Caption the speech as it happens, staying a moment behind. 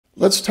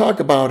Let's talk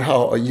about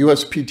how a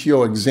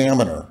USPTO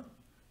examiner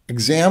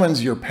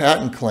examines your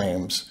patent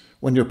claims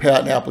when your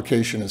patent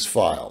application is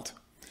filed.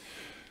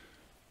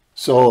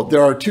 So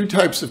there are two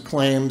types of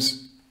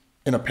claims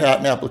in a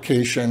patent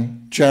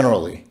application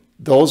generally.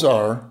 Those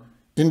are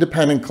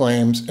independent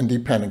claims and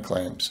dependent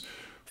claims.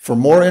 For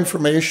more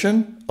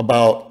information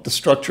about the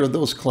structure of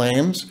those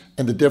claims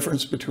and the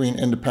difference between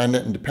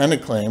independent and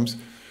dependent claims,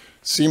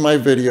 see my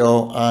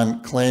video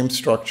on claim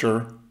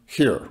structure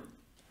here.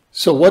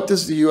 So what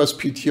does the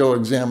USPTO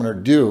examiner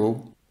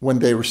do when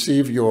they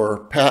receive your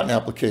patent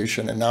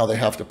application and now they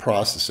have to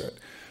process it?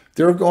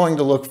 They're going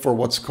to look for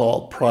what's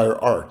called prior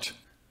art.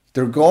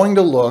 They're going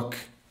to look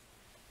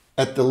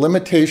at the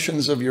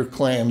limitations of your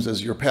claims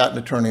as your patent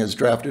attorney has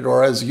drafted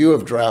or as you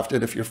have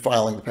drafted if you're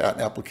filing the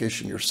patent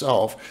application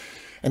yourself.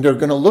 And they're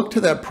going to look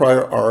to that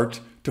prior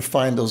art to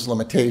find those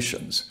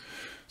limitations.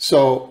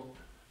 So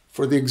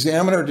for the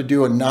examiner to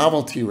do a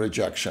novelty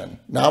rejection,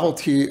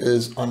 novelty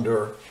is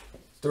under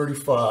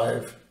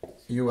 35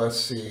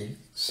 USC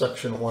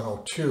section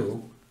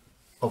 102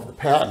 of the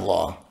patent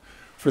law.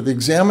 For the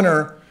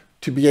examiner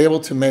to be able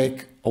to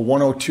make a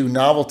 102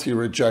 novelty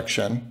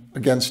rejection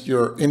against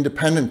your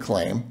independent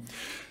claim,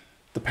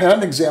 the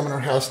patent examiner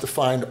has to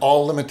find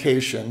all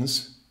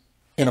limitations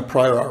in a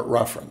prior art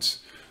reference.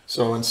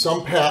 So in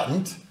some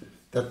patent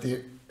that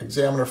the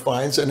examiner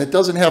finds, and it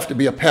doesn't have to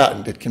be a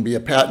patent, it can be a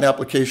patent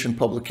application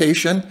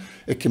publication,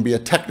 it can be a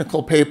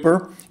technical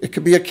paper, it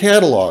could be a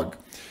catalog,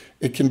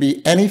 it can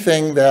be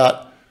anything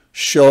that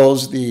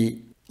shows the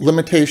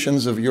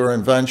limitations of your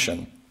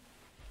invention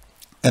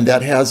and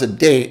that has a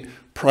date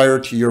prior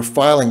to your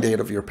filing date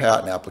of your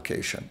patent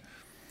application.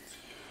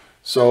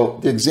 So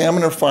the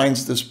examiner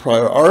finds this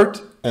prior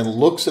art and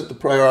looks at the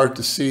prior art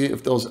to see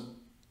if those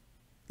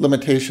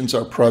limitations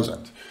are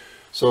present.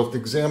 So if the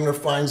examiner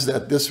finds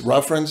that this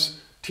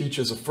reference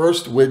teaches a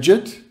first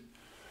widget,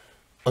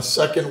 a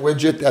second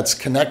widget that's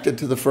connected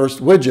to the first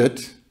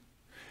widget,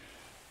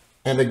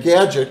 and a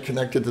gadget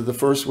connected to the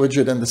first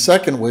widget and the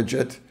second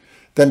widget,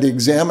 then the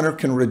examiner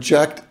can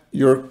reject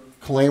your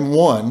claim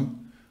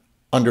 1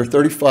 under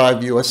 35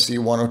 USC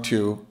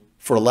 102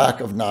 for lack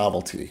of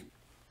novelty.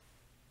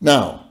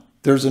 Now,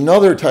 there's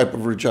another type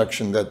of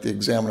rejection that the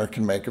examiner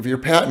can make of your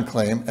patent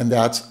claim, and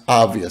that's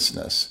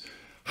obviousness.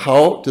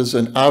 How does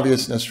an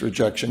obviousness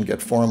rejection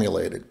get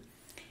formulated?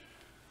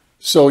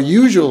 So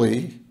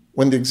usually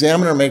when the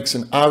examiner makes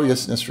an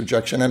obviousness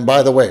rejection, and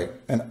by the way,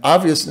 an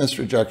obviousness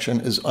rejection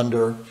is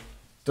under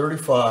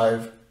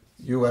 35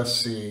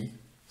 USC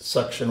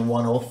section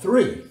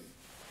 103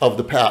 of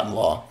the patent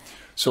law.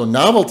 So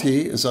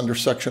novelty is under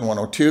section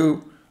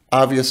 102,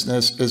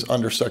 obviousness is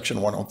under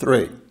section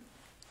 103.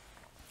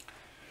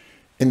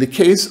 In the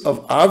case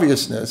of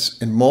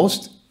obviousness, in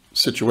most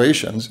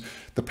situations,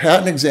 the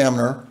patent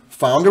examiner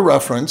found a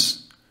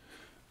reference,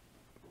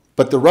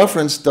 but the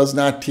reference does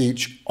not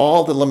teach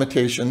all the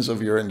limitations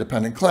of your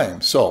independent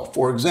claim. So,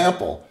 for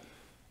example,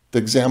 the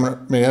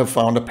examiner may have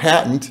found a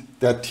patent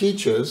that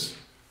teaches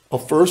a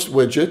first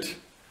widget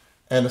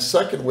and a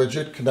second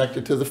widget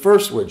connected to the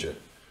first widget.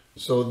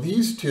 So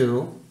these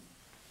two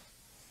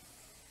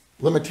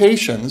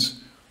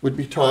limitations would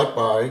be taught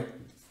by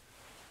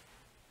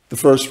the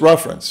first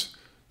reference.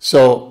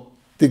 So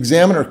the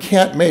examiner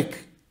can't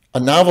make a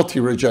novelty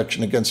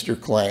rejection against your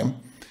claim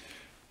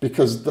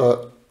because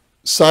the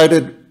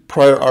cited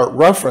prior art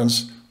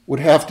reference would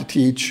have to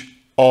teach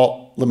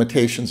all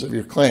limitations of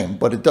your claim,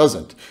 but it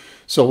doesn't.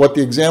 So what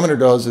the examiner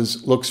does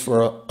is looks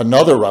for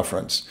another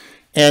reference.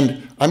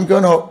 And I'm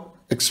going to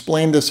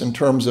explain this in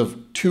terms of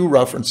two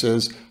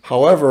references.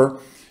 However,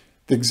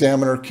 the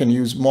examiner can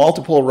use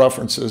multiple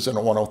references in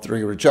a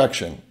 103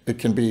 rejection. It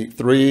can be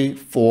 3,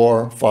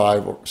 4,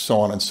 5, or so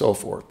on and so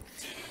forth.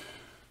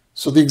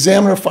 So the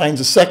examiner finds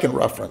a second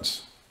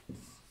reference.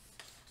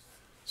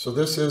 So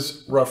this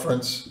is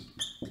reference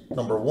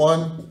number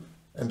 1,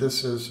 and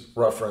this is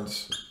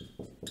reference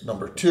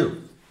number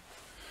 2.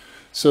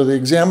 So the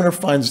examiner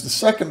finds the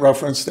second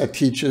reference that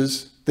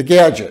teaches the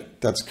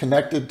gadget that's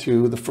connected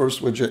to the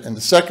first widget and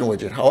the second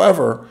widget.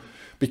 However,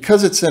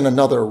 because it's in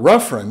another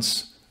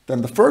reference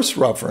than the first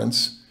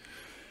reference,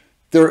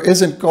 there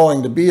isn't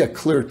going to be a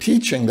clear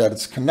teaching that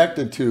it's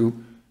connected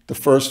to the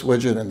first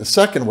widget and the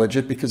second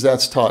widget because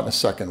that's taught in a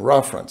second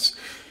reference.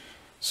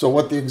 So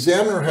what the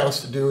examiner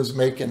has to do is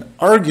make an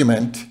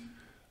argument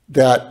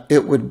that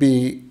it would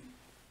be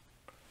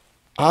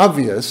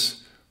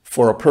obvious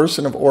for a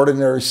person of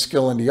ordinary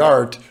skill in the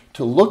art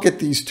to look at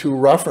these two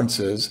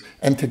references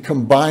and to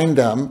combine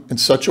them in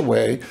such a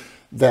way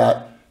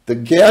that the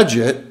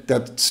gadget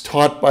that's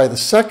taught by the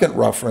second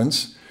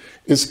reference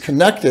is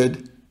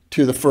connected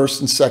to the first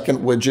and second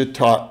widget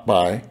taught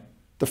by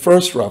the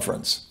first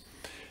reference.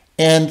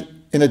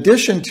 And in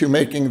addition to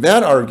making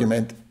that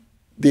argument,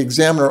 the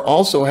examiner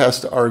also has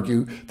to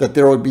argue that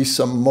there would be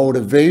some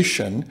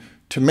motivation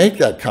to make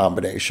that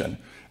combination.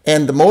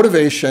 And the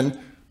motivation,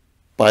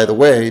 by the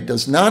way,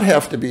 does not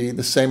have to be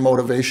the same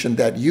motivation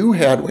that you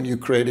had when you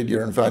created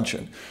your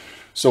invention.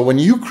 So when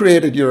you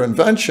created your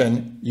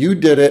invention, you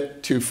did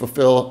it to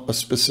fulfill a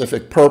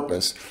specific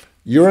purpose.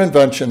 your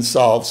invention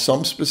solves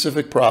some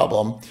specific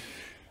problem,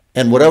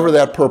 and whatever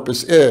that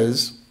purpose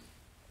is,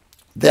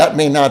 that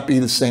may not be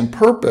the same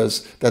purpose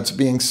that's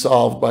being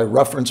solved by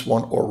reference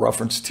 1 or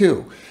reference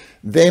 2.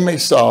 They may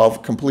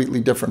solve completely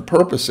different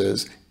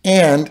purposes,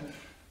 and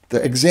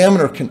the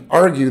examiner can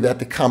argue that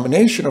the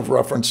combination of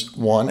reference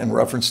 1 and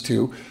reference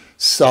 2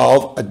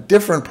 solve a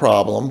different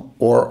problem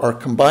or are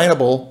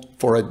combinable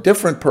for a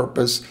different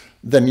purpose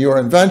than your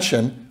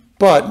invention,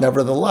 but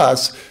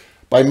nevertheless,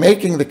 by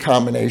making the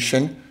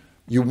combination,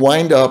 you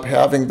wind up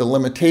having the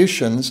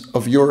limitations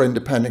of your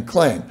independent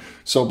claim.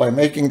 So by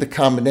making the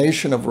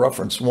combination of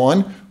reference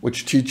 1,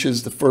 which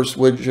teaches the first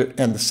widget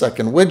and the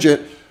second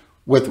widget,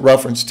 with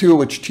reference 2,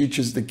 which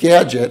teaches the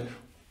gadget,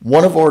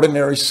 one of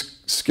ordinary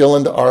skill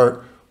in the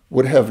art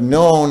would have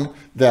known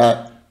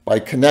that by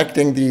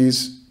connecting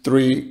these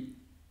 3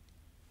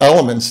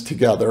 elements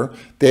together,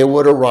 they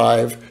would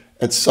arrive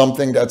at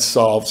something that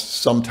solves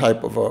some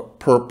type of a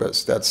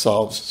purpose, that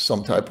solves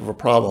some type of a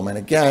problem. And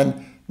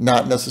again,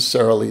 not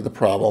necessarily the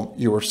problem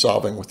you were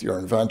solving with your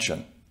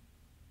invention.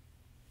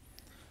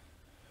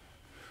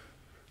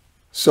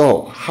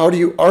 So, how do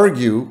you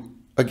argue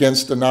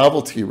against a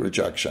novelty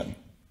rejection?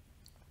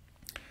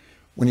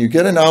 When you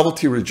get a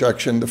novelty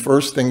rejection, the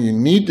first thing you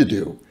need to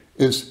do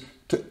is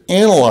to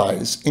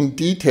analyze in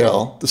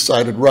detail the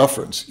cited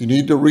reference. You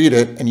need to read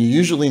it, and you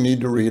usually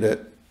need to read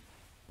it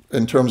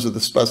in terms of the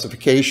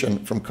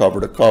specification from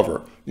cover to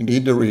cover. You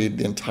need to read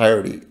the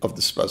entirety of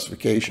the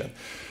specification.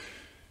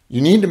 You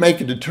need to make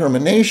a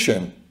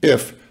determination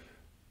if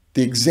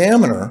the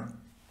examiner,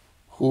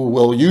 who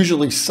will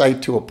usually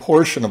cite to a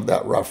portion of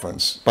that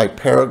reference by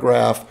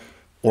paragraph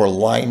or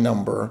line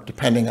number,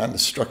 depending on the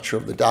structure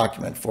of the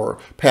document. For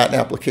patent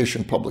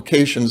application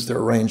publications, they're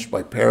arranged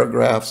by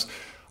paragraphs.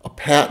 A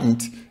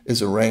patent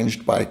is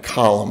arranged by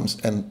columns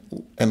and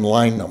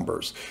line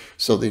numbers.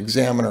 So the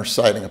examiner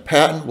citing a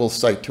patent will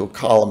cite to a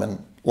column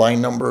and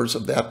line numbers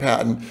of that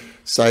patent.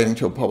 Citing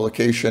to a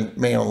publication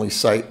may only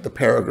cite the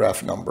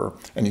paragraph number,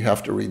 and you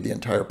have to read the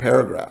entire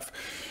paragraph.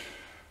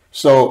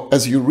 So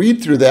as you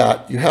read through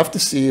that, you have to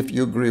see if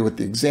you agree with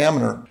the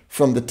examiner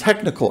from the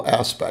technical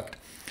aspect.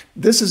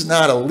 This is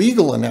not a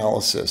legal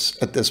analysis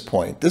at this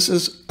point. This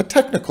is a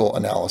technical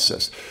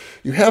analysis.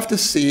 You have to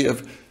see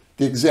if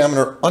the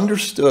examiner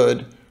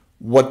understood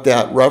what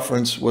that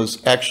reference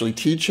was actually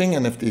teaching,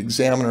 and if the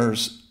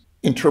examiner's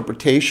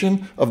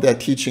interpretation of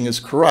that teaching is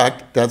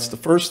correct. That's the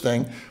first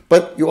thing.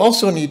 But you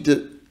also need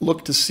to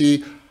look to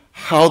see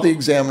how the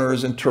examiner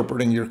is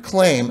interpreting your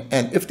claim,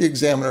 and if the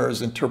examiner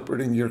is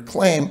interpreting your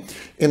claim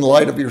in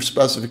light of your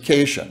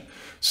specification.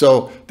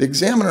 So the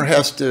examiner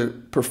has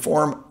to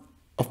perform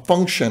a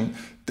function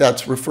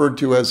that's referred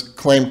to as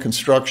claim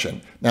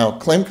construction. Now,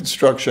 claim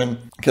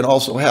construction can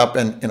also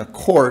happen in a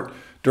court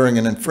during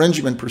an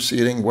infringement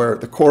proceeding where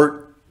the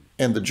court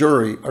and the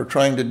jury are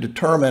trying to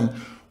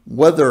determine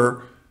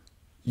whether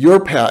your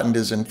patent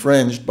is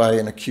infringed by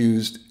an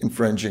accused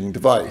infringing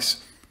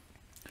device.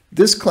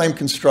 This claim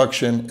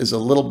construction is a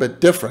little bit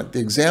different. The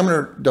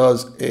examiner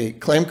does a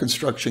claim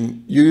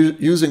construction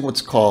using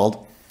what's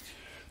called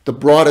the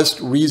broadest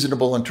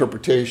reasonable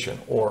interpretation,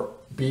 or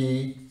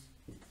BRI,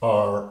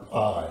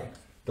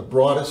 the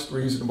broadest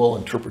reasonable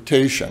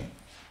interpretation.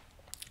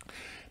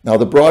 Now,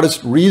 the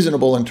broadest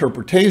reasonable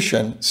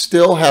interpretation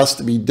still has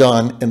to be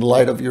done in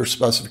light of your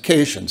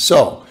specification.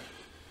 So,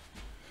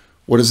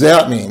 what does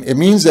that mean? It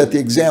means that the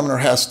examiner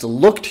has to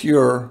look to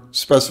your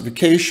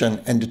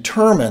specification and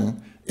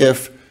determine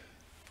if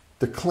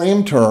the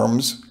claim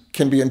terms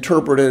can be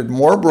interpreted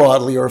more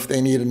broadly, or if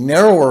they need a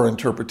narrower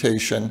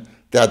interpretation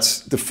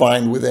that's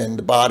defined within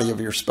the body of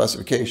your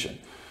specification.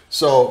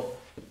 So,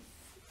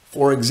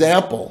 for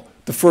example,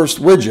 the first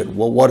widget.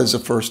 Well, what is a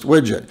first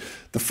widget?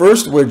 The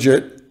first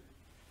widget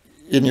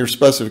in your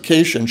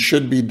specification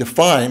should be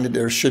defined.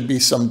 There should be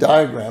some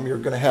diagram. You're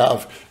going to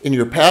have in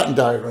your patent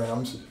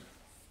diagrams,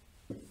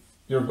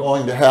 you're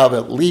going to have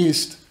at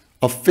least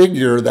a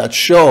figure that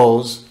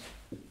shows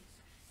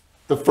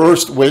the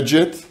first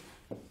widget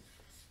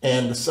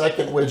and the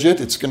second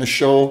widget. It's going to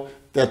show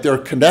that they're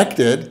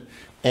connected,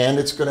 and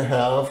it's going to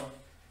have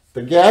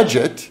the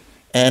gadget,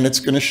 and it's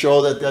going to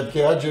show that that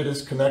gadget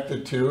is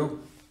connected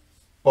to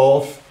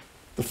both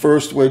the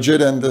first widget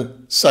and the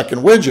second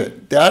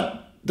widget. That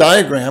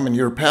diagram in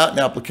your patent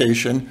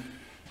application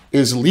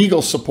is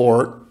legal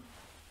support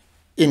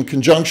in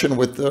conjunction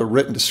with the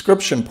written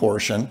description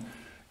portion.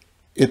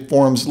 It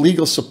forms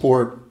legal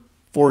support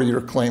for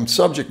your claimed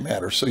subject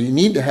matter. So you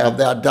need to have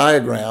that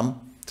diagram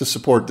to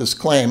support this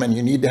claim, and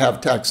you need to have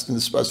text in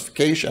the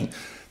specification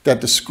that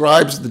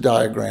describes the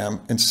diagram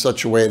in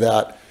such a way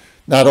that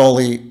not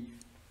only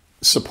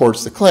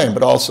supports the claim,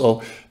 but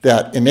also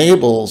that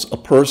enables a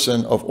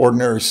person of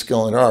ordinary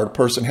skill in the art, a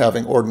person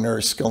having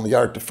ordinary skill in the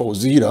art, to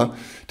faux-zeta,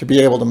 to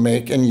be able to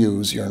make and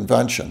use your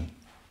invention.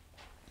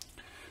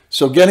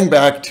 So getting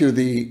back to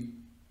the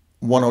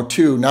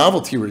 102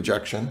 novelty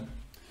rejection,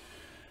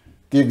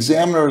 the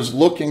examiner is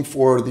looking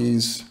for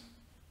these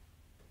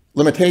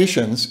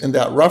limitations in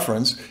that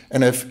reference,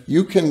 and if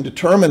you can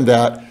determine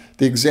that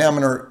the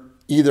examiner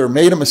either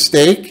made a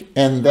mistake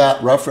and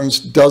that reference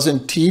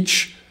doesn't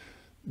teach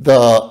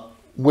the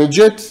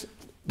widget,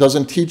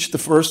 doesn't teach the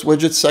first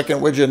widget,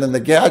 second widget, and the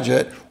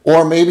gadget,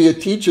 or maybe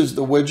it teaches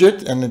the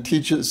widget and it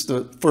teaches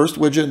the first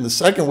widget and the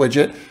second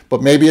widget,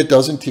 but maybe it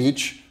doesn't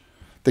teach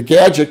the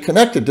gadget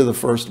connected to the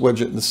first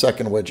widget and the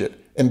second widget.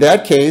 In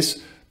that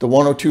case, the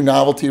 102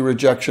 novelty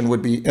rejection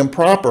would be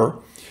improper,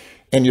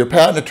 and your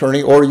patent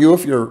attorney, or you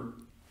if you're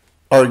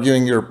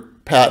arguing your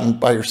patent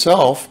by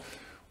yourself,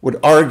 would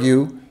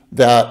argue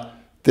that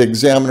the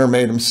examiner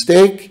made a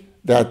mistake,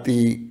 that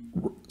the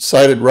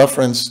cited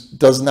reference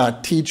does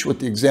not teach what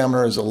the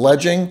examiner is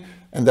alleging,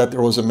 and that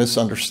there was a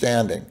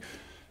misunderstanding.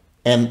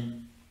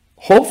 And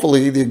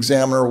hopefully the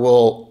examiner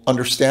will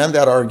understand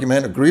that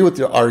argument, agree with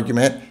the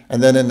argument,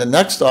 and then in the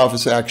next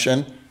office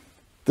action,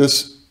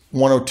 this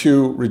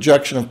 102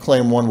 rejection of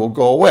claim 1 will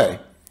go away.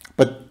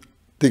 But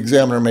the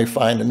examiner may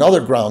find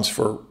another grounds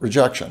for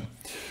rejection.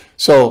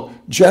 So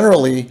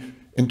generally,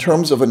 in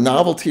terms of a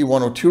novelty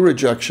 102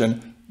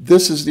 rejection,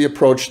 this is the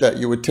approach that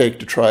you would take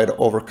to try to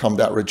overcome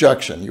that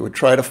rejection. You would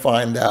try to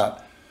find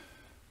that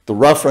the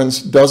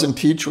reference doesn't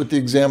teach what the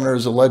examiner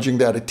is alleging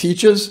that it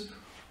teaches,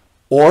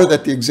 or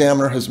that the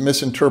examiner has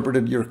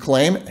misinterpreted your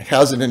claim,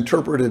 hasn't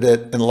interpreted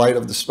it in light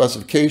of the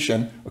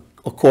specification.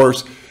 Of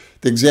course,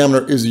 the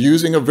examiner is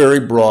using a very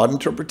broad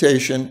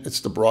interpretation. It's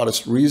the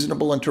broadest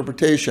reasonable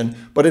interpretation,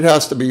 but it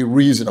has to be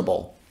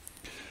reasonable.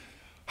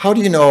 How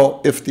do you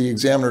know if the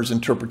examiner's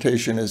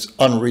interpretation is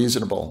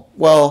unreasonable?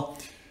 Well,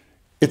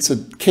 it's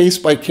a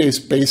case-by-case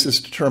basis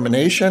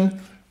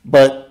determination,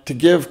 but to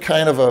give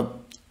kind of a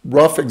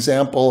rough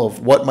example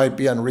of what might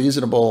be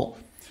unreasonable,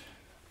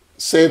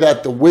 say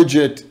that the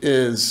widget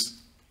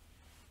is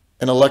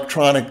an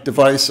electronic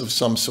device of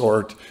some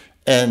sort,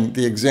 and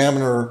the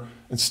examiner,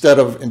 instead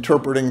of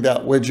interpreting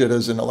that widget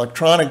as an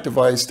electronic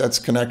device that's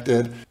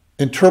connected,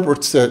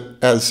 interprets it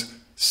as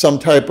some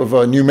type of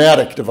a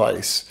pneumatic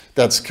device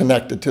that's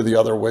connected to the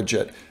other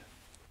widget.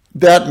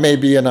 That may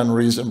be an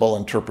unreasonable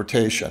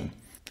interpretation.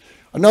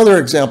 Another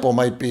example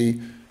might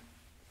be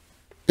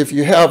if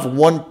you have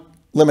one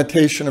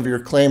limitation of your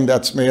claim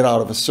that's made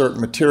out of a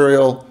certain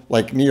material,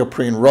 like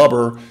neoprene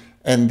rubber,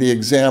 and the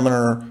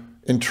examiner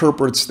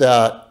interprets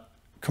that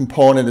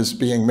component as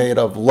being made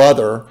of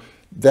leather,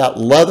 that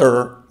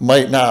leather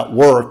might not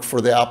work for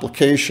the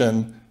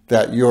application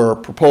that you're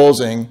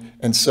proposing,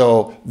 and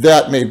so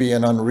that may be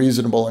an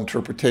unreasonable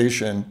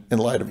interpretation in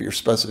light of your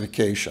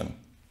specification.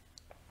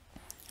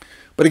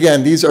 But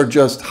again, these are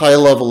just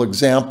high-level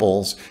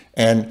examples,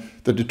 and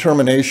the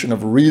determination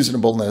of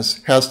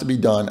reasonableness has to be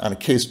done on a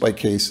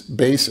case-by-case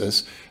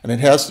basis, and it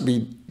has to be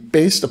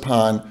based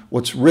upon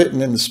what's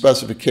written in the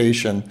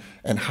specification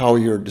and how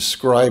you're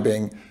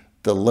describing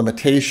the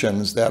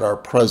limitations that are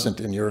present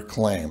in your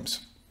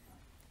claims,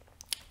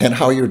 and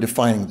how you're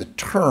defining the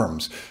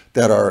terms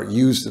that are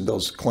used in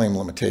those claim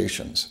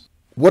limitations.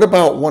 What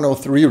about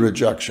 103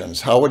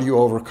 rejections? How would you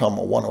overcome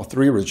a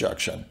 103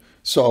 rejection?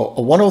 So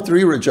a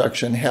 103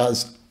 rejection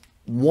has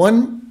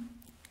one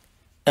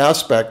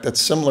aspect that's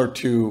similar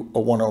to a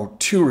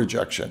 102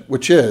 rejection,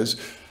 which is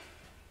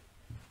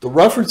the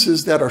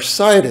references that are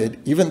cited,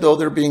 even though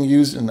they're being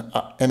used in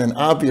an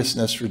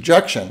obviousness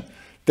rejection,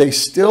 they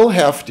still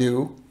have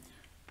to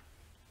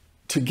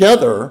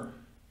together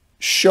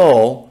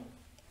show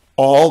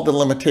all the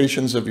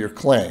limitations of your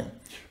claim.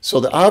 So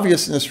the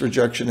obviousness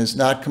rejection is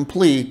not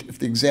complete if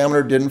the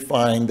examiner didn't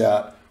find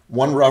that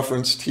one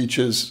reference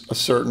teaches a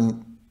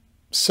certain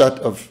set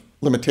of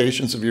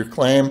limitations of your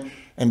claim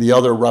and the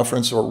other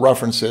reference or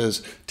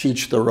references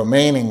teach the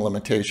remaining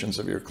limitations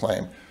of your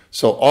claim.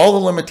 So all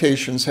the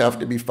limitations have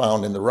to be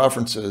found in the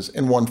references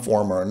in one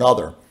form or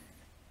another.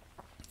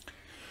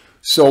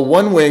 So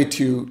one way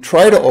to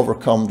try to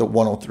overcome the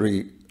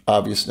 103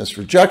 obviousness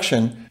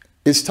rejection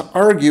is to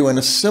argue in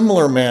a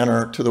similar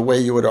manner to the way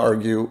you would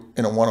argue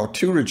in a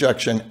 102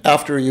 rejection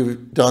after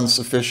you've done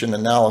sufficient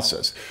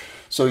analysis.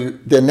 So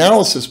the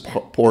analysis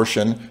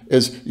portion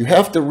is you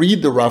have to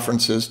read the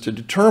references to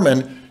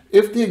determine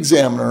if the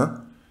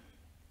examiner,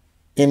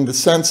 in the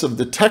sense of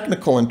the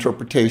technical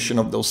interpretation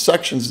of those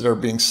sections that are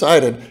being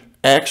cited,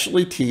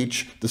 actually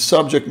teach the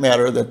subject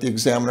matter that the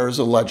examiner is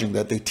alleging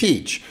that they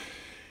teach.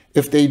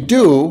 If they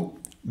do,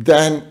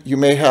 then you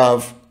may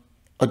have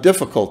a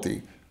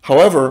difficulty.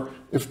 However,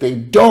 if they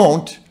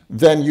don't,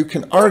 then you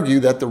can argue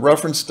that the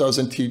reference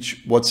doesn't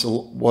teach what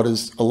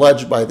is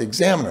alleged by the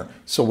examiner.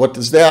 So what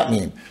does that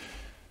mean?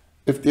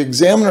 If the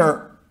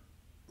examiner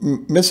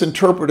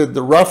misinterpreted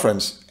the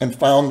reference and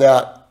found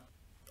that,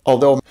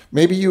 although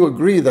maybe you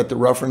agree that the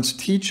reference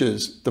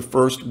teaches the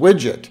first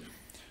widget,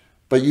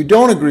 but you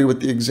don't agree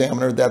with the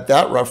examiner that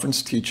that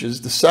reference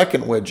teaches the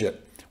second widget,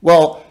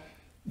 well,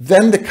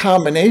 then the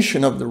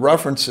combination of the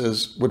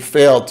references would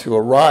fail to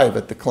arrive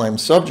at the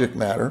claimed subject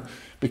matter,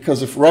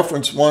 because if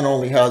reference 1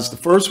 only has the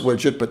first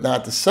widget but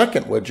not the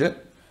second widget,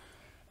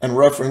 and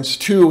reference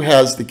 2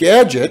 has the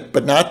gadget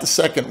but not the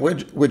second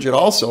widget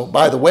also,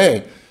 by the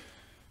way,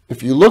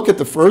 if you look at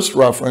the first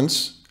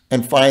reference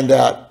and find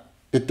that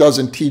it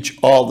doesn't teach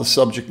all the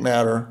subject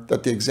matter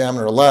that the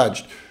examiner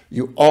alleged,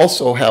 you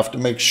also have to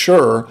make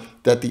sure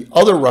that the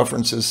other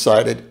references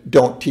cited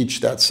don't teach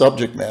that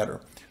subject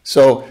matter.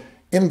 So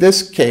in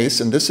this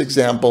case, in this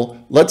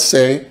example, let's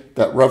say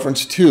that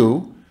reference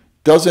 2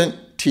 doesn't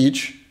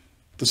teach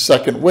the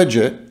second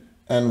widget,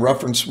 and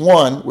reference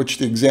 1, which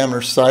the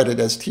examiner cited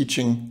as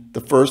teaching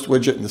the first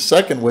widget and the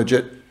second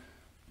widget,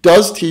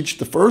 does teach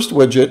the first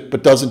widget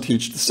but doesn't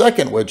teach the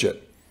second widget.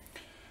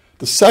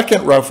 The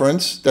second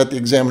reference that the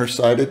examiner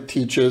cited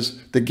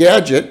teaches the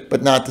gadget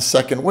but not the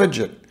second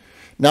widget.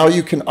 Now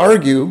you can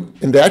argue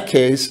in that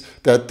case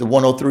that the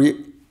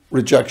 103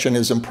 rejection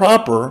is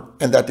improper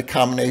and that the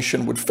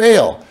combination would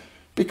fail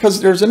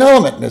because there's an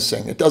element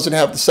missing. It doesn't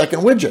have the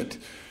second widget.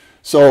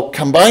 So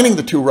combining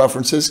the two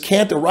references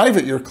can't arrive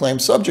at your claim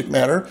subject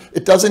matter.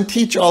 It doesn't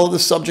teach all of the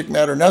subject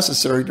matter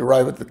necessary to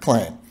arrive at the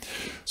claim.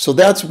 So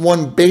that's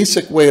one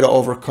basic way to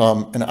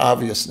overcome an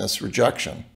obviousness rejection.